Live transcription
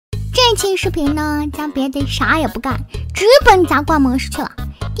这期视频呢，咱别的啥也不干，直奔砸罐模式去了。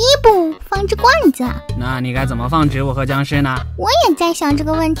第一步，放置罐子。那你该怎么放植物和僵尸呢？我也在想这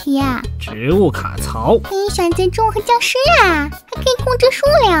个问题。植物卡槽可以选择植物和僵尸啊，还可以控制数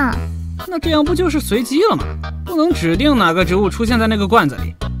量。那这样不就是随机了吗？不能指定哪个植物出现在那个罐子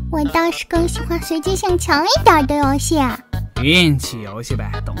里。我倒是更喜欢随机性强一点的游戏。运气游戏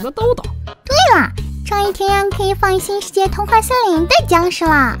呗，懂的都懂。对了，创意庭院可以放新世界童话森林的僵尸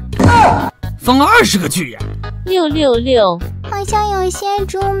了。放了20个巨人。666。好像有些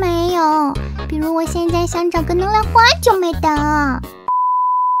植物没有，比如我现在想找个能量花就没得。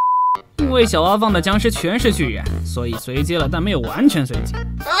因为小蛙放的僵尸全是巨人，所以随机了，但没有完全随机。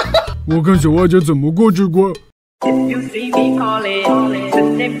我看小蛙姐怎么过这关。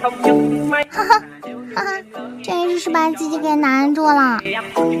哈哈哈哈，真是把自己给难住了。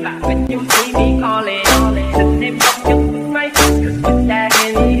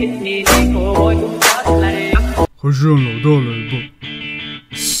还是让老大来吧。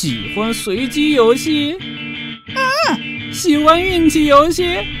喜欢随机游戏？喜欢运气游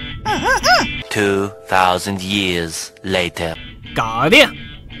戏？2000 years later， 搞定。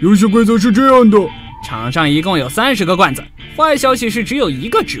游戏规则是这样的，场上一共有30个罐子，坏消息是只有1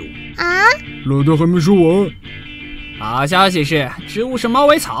个植物。啊？老大还没说完。好消息是植物是猫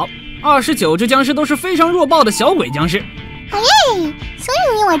尾草，29只僵尸都是非常弱爆的小鬼僵尸。好耶！所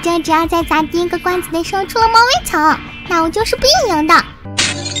以我这只要在砸第一个罐子的时候出了猫尾草，那我就是必赢的。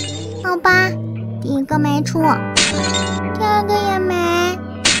好吧，第一个没出，第二个也没，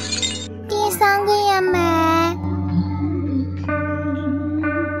第3个也没。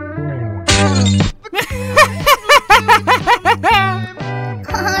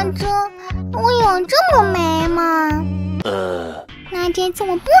我有这么没吗？那这次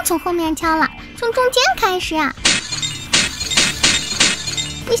我不从后面敲了，从中间开始。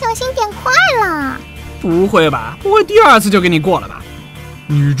不小心点快了。不会吧？不会第2次就给你过了吧？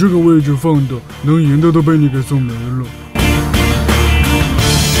你这个位置放的，能赢的都被你给送没了。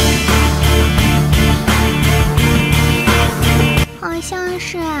好像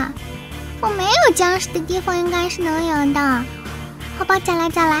是，我没有僵尸的地方应该是能赢的。好吧，再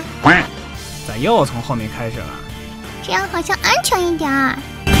来。咱又从后面开始了，这样好像安全一点儿。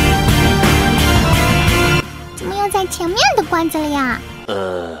怎么又在前面的罐子里啊？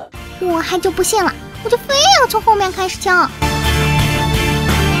我还就不信了，我就非要从后面开始敲。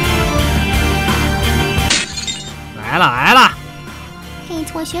来了！这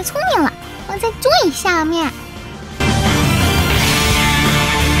次我学聪明了，放在最下面。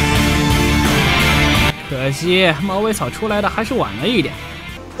可惜猫尾草出来的还是晚了一点。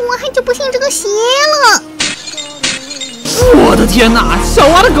我还就不信这个邪了！我的天哪，小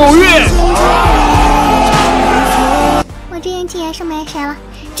蛙的狗运！我这运气也是没谁了，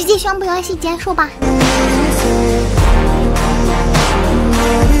直接宣布游戏结束吧。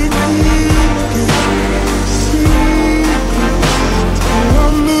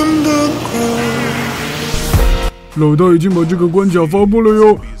老大已经把这个关卡发布了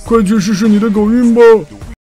哟，快去试试你的狗运吧。